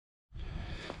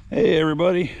Hey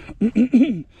everybody.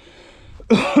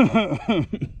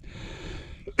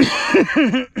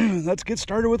 Let's get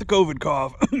started with the COVID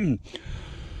cough.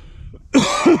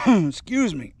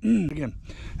 Excuse me. Again.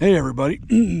 Hey everybody.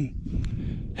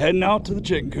 Heading out to the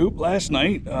chicken coop last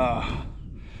night,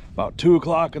 about 2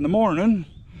 o'clock in the morning.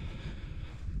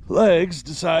 Legs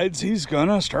decides he's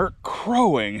gonna start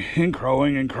crowing and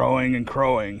crowing and crowing and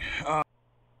crowing.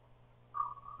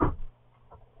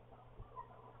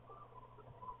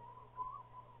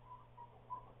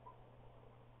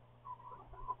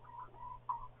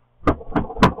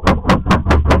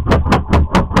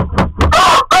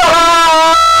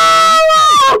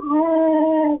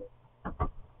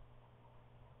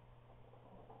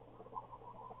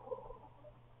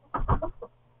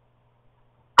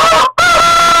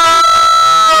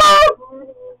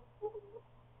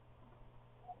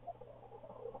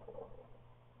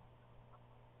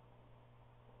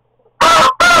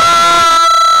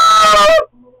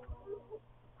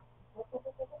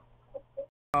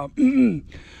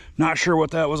 Not sure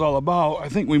what that was all about. I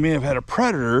think we may have had a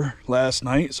predator last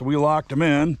night, so we locked him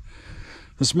in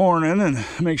this morning and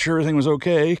make sure everything was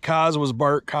okay. Cosmo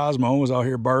was out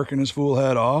here barking his fool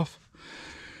head off.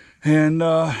 And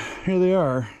here they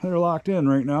are. They're locked in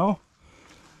right now.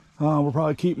 We'll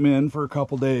probably keep them in for a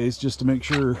couple days just to make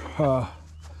sure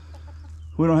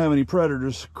we don't have any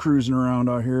predators cruising around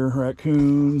out here,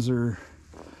 raccoons or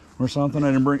something.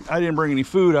 I didn't bring any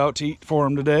food out to eat for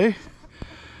them today.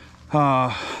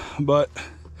 But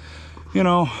you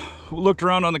know, looked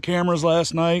around on the cameras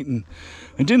last night and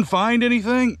didn't find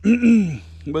anything.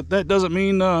 But that doesn't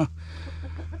mean there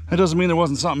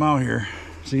wasn't something out here.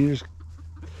 See, there's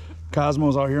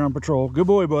Cosmo's out here on patrol. Good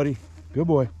boy, buddy. Good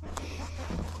boy.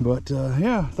 But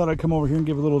yeah, thought I'd come over here and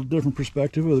give a little different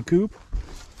perspective of the coop.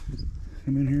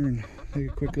 Come in here and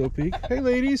take a quick little peek. Hey,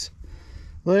 ladies.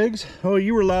 Legs. Oh,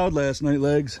 you were loud last night,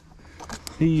 Legs.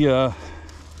 He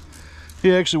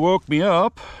actually woke me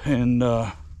up, and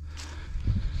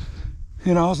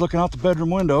you know, I was looking out the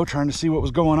bedroom window trying to see what was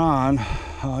going on.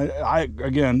 I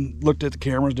again looked at the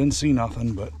cameras, didn't see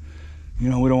nothing, but you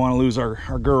know, we don't want to lose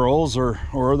our girls or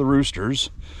the roosters,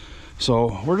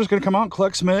 so we're just gonna come out and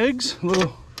collect some eggs. A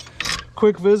little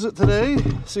quick visit today,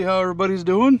 see how everybody's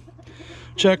doing.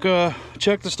 Check the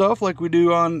stuff like we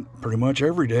do on pretty much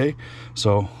every day.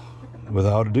 So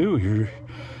without ado,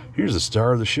 here's the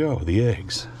star of the show, the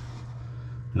eggs.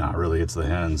 Not really, it's the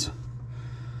hens.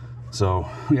 So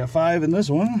we got 5 in this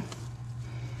one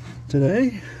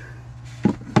today.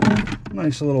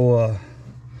 Nice little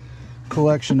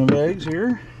collection of eggs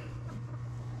here.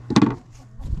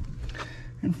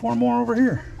 And 4 more over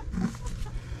here.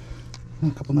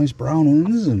 A couple nice brown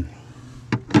ones, and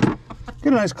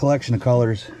get a nice collection of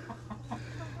colors.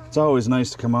 It's always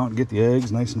nice to come out and get the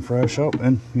eggs nice and fresh up.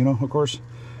 And you know, of course,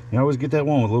 you always get that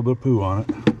one with a little bit of poo on it.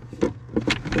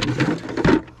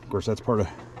 Of course, that's part of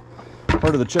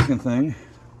the chicken thing.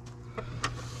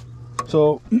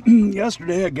 So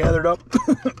yesterday I gathered up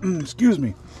excuse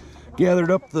me,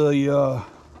 gathered up the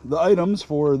items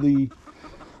for the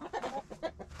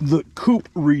coop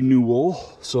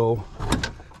renewal. So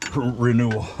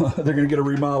renewal they're gonna get a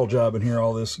remodel job in here.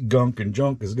 All this gunk and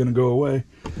junk is gonna go away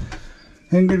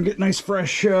and gonna get nice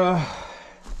fresh stuff.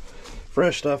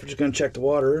 We're just gonna check the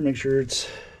water, make sure it's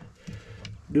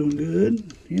doing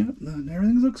good. Yep,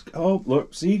 everything looks. Oh,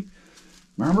 look, see?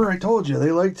 Remember I told you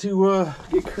they like to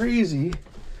get crazy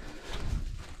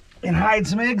and hide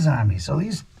some eggs on me. So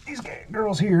these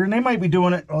girls here, and they might be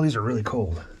doing it. Oh, these are really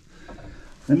cold.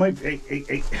 They might.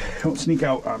 Hey, don't sneak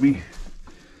out on me.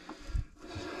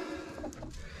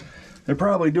 They're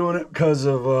probably doing it because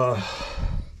of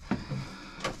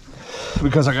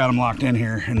because I got them locked in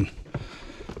here, and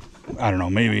I don't know,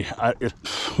 maybe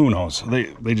who knows,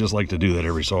 they just like to do that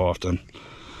every so often.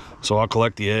 So I'll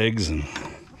collect the eggs and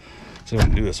see if I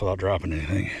can do this without dropping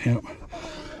anything. Yep.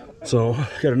 So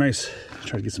got a nice,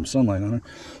 try to get some sunlight on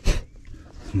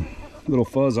her. Little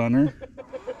fuzz on her.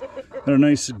 Got a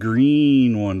nice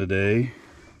green one today,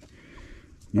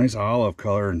 nice olive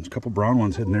color, and a couple brown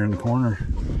ones hidden there in the corner.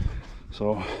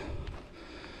 So a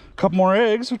couple more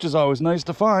eggs, which is always nice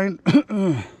to find.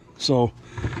 So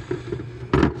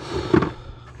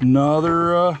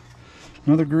another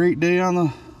great day on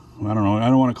the, I don't know, I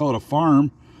don't want to call it a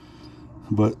farm,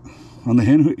 but on the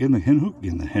in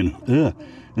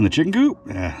the chicken coop.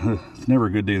 Yeah, it's never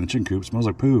a good day in the chicken coop. It smells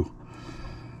like poo.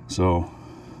 So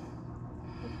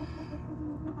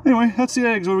anyway, that's the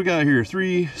eggs. What do we got here?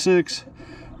 3, 6,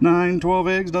 9, 12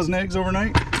 eggs, dozen eggs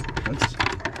overnight.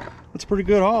 That's a pretty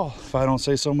good haul, if I don't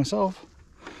say so myself.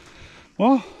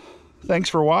 Well, thanks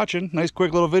for watching. Nice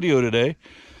quick little video today.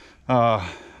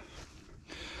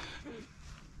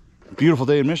 Beautiful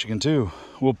day in Michigan too.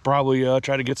 We'll probably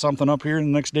try to get something up here in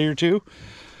the next day or two.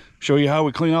 Show you how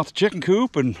we clean out the chicken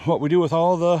coop and what we do with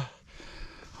all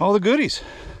the goodies.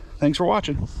 Thanks for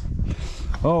watching.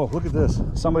 Oh, look at this.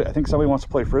 I think somebody wants to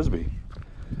play Frisbee.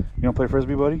 You want to play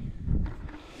Frisbee, buddy?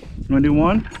 You want to do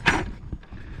one?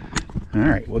 All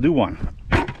right, we'll do one.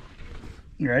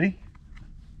 You ready?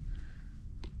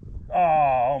 Oh,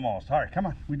 almost. All right, come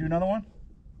on. We do another one?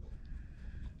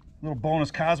 Little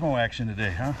bonus Cosmo action today,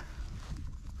 huh?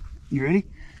 You ready?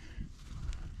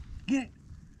 Get it.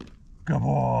 Good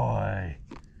boy.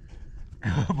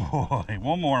 Good boy.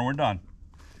 One more and we're done.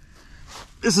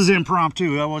 This is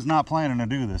impromptu. I was not planning to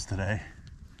do this today.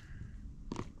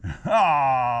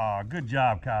 Ah, good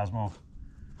job, Cosmo.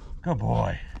 Good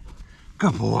boy.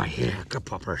 Good boy. Yeah, good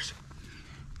puppers.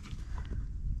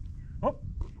 Oh,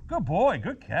 good boy.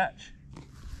 Good catch.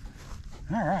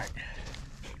 All right.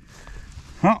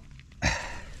 Well,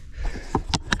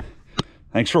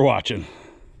 thanks for watching.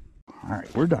 All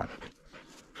right, we're done.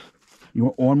 You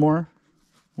want one more?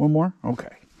 One more? Okay.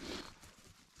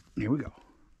 Here we go.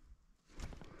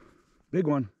 Big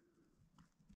one.